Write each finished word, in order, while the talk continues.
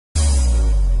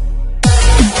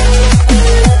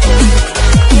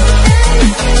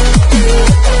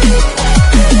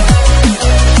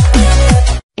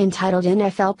entitled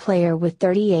NFL player with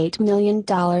 $38 million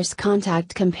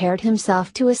contract compared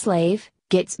himself to a slave,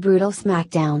 gets brutal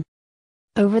smackdown.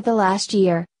 Over the last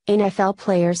year, NFL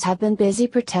players have been busy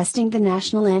protesting the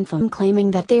national anthem,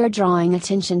 claiming that they are drawing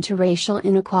attention to racial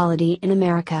inequality in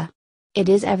America. It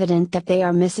is evident that they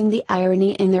are missing the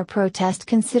irony in their protest,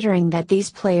 considering that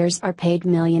these players are paid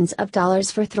millions of dollars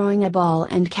for throwing a ball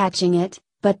and catching it,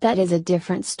 but that is a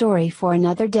different story for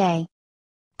another day.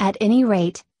 At any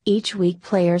rate, each week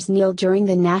players kneel during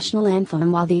the national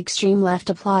anthem while the extreme left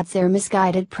applauds their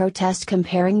misguided protest,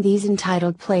 comparing these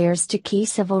entitled players to key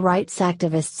civil rights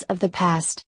activists of the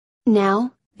past.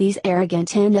 Now, these arrogant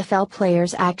NFL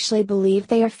players actually believe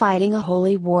they are fighting a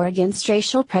holy war against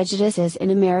racial prejudices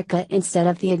in America instead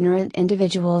of the ignorant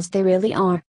individuals they really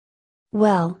are.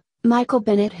 Well, Michael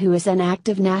Bennett, who is an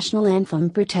active national anthem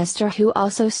protester who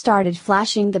also started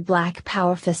flashing the Black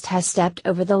Power fist, has stepped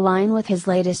over the line with his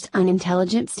latest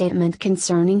unintelligent statement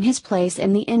concerning his place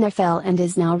in the NFL and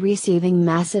is now receiving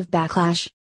massive backlash.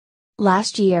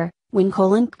 Last year, when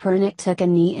Colin Kaepernick took a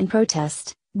knee in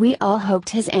protest, we all hoped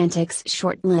his antics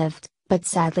short-lived, but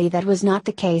sadly that was not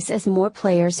the case, as more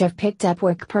players have picked up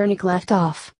where Kaepernick left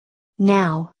off.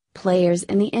 Now, players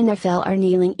in the NFL are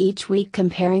kneeling each week,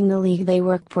 comparing the league they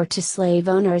work for to slave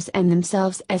owners and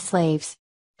themselves as slaves.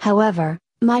 However,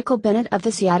 Michael Bennett of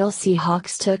the Seattle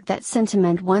Seahawks took that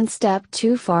sentiment one step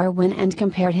too far when and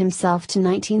compared himself to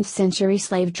 19th century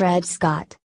slave Dred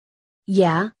Scott.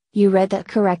 Yeah, you read that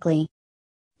correctly.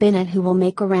 Bennett, who will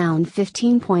make around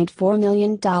 $15.4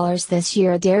 million this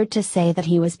year, dared to say that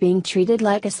he was being treated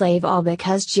like a slave, all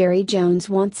because Jerry Jones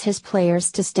wants his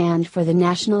players to stand for the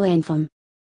national anthem.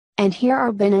 And here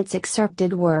are Bennett's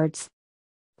excerpted words.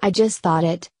 "I just thought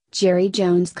it," Jerry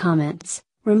Jones comments,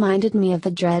 "reminded me of the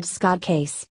Dred Scott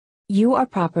case. You are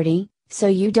property, so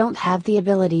you don't have the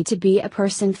ability to be a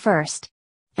person first.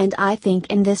 And I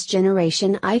think in this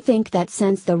generation, I think that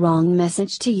sends the wrong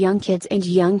message to young kids and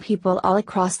young people all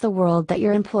across the world, that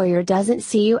your employer doesn't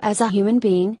see you as a human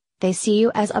being, they see you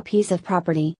as a piece of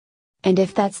property. And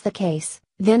if that's the case,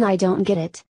 then I don't get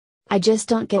it. I just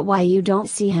don't get why you don't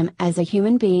see him as a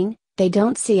human being, they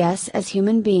don't see us as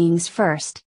human beings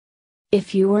first."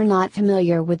 If you were not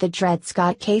familiar with the Dred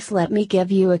Scott case, let me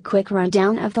give you a quick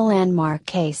rundown of the landmark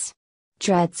case.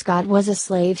 Dred Scott was a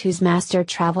slave whose master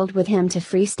traveled with him to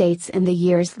free states in the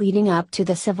years leading up to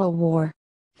the Civil War.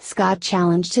 Scott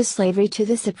challenged his slavery to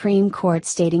the Supreme Court,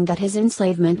 stating that his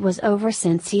enslavement was over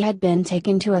since he had been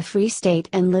taken to a free state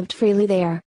and lived freely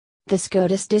there. The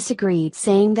SCOTUS disagreed,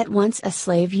 saying that once a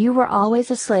slave you were always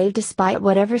a slave despite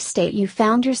whatever state you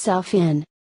found yourself in.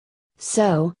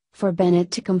 So, for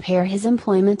Bennett to compare his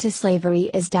employment to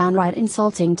slavery is downright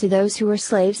insulting to those who were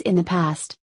slaves in the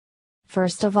past.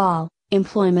 First of all,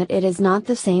 employment, it is not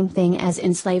the same thing as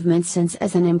enslavement, since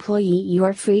as an employee you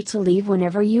are free to leave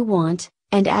whenever you want,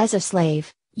 and as a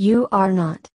slave, you are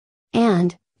not.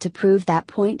 And, to prove that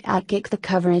point, Outkick the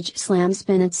coverage slams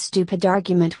Bennett's stupid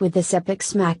argument with this epic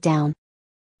smackdown.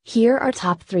 Here are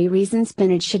top 3 reasons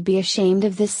Bennett should be ashamed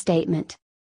of this statement.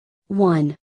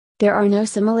 1. There are no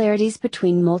similarities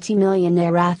between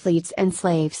multimillionaire athletes and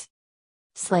slaves.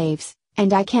 Slaves,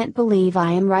 and I can't believe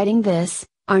I am writing this,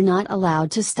 are not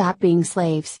allowed to stop being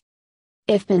slaves.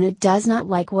 If Bennett does not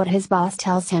like what his boss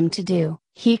tells him to do,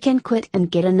 he can quit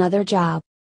and get another job.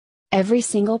 Every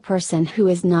single person who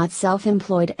is not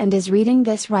self-employed and is reading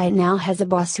this right now has a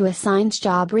boss who assigns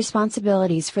job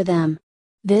responsibilities for them.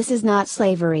 This is not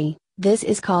slavery, this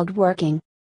is called working.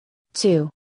 2.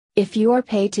 If you are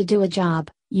paid to do a job,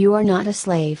 you are not a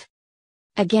slave.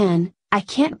 Again, I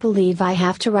can't believe I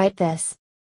have to write this.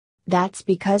 That's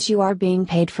because you are being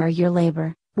paid for your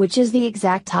labor, which is the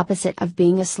exact opposite of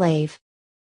being a slave.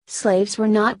 Slaves were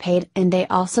not paid, and they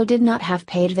also did not have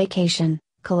paid vacation,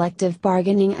 collective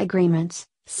bargaining agreements,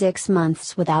 6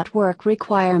 months without work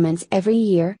requirements every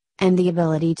year, and the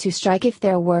ability to strike if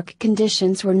their work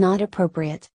conditions were not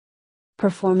appropriate.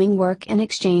 Performing work in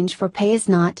exchange for pay is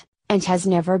not, and has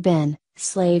never been,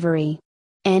 slavery.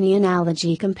 Any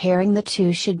analogy comparing the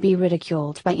two should be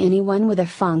ridiculed by anyone with a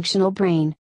functional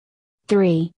brain.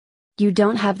 3. You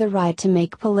don't have the right to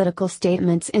make political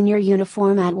statements in your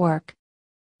uniform at work.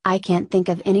 I can't think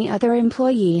of any other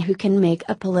employee who can make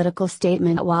a political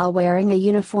statement while wearing a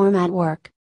uniform at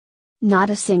work.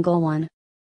 Not a single one.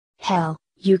 Hell,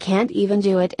 you can't even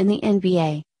do it in the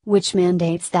NBA, which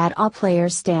mandates that all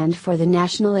players stand for the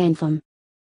national anthem.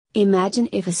 Imagine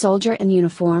if a soldier in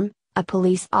uniform, a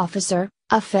police officer,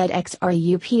 a FedEx or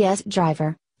a UPS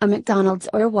driver, a McDonald's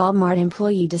or Walmart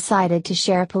employee decided to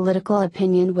share a political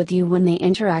opinion with you when they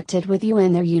interacted with you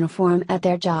in their uniform at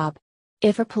their job.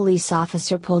 If a police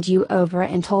officer pulled you over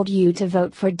and told you to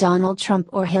vote for Donald Trump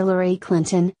or Hillary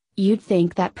Clinton, you'd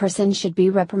think that person should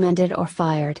be reprimanded or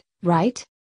fired, right?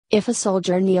 If a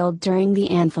soldier kneeled during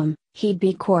the anthem, he'd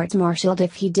be court-martialed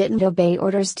if he didn't obey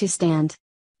orders to stand.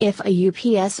 If a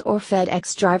UPS or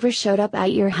FedEx driver showed up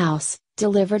at your house,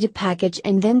 delivered a package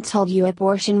and then told you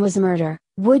abortion was murder,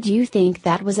 would you think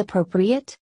that was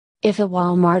appropriate? If a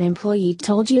Walmart employee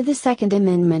told you the Second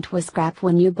Amendment was crap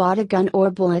when you bought a gun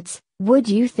or bullets, would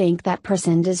you think that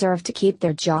person deserved to keep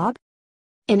their job?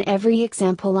 In every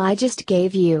example I just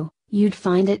gave you, you'd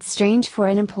find it strange for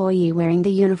an employee wearing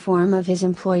the uniform of his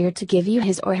employer to give you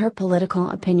his or her political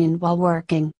opinion while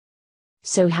working.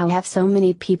 So how have so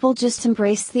many people just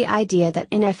embraced the idea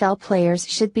that NFL players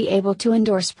should be able to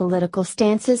endorse political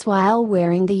stances while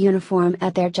wearing the uniform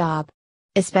at their job?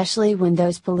 Especially when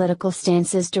those political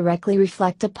stances directly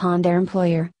reflect upon their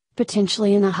employer,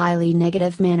 potentially in a highly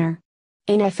negative manner.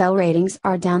 NFL ratings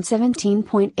are down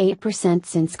 17.8%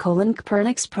 since Colin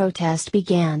Kaepernick's protest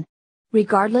began.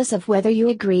 Regardless of whether you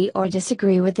agree or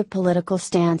disagree with the political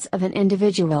stance of an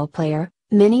individual player,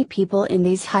 many people in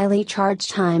these highly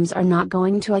charged times are not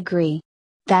going to agree.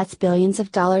 That's billions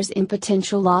of dollars in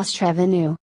potential lost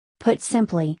revenue. Put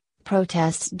simply,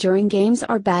 protests during games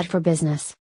are bad for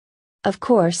business. Of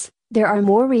course, there are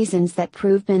more reasons that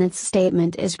prove Bennett's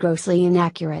statement is grossly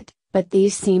inaccurate, but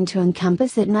these seem to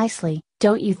encompass it nicely,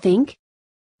 don't you think?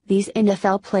 These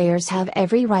NFL players have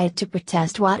every right to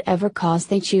protest whatever cause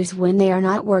they choose when they are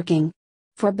not working.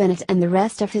 For Bennett and the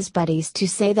rest of his buddies to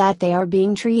say that they are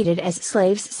being treated as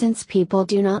slaves since people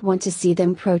do not want to see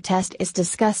them protest is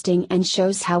disgusting and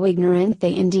shows how ignorant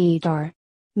they indeed are.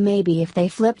 Maybe if they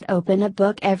flipped open a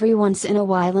book every once in a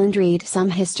while and read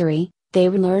some history, they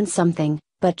would learn something,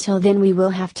 but till then we will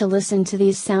have to listen to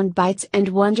these sound bites and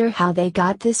wonder how they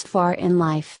got this far in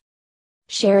life.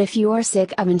 Share if you are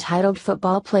sick of entitled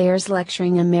football players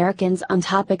lecturing Americans on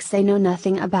topics they know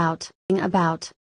nothing about.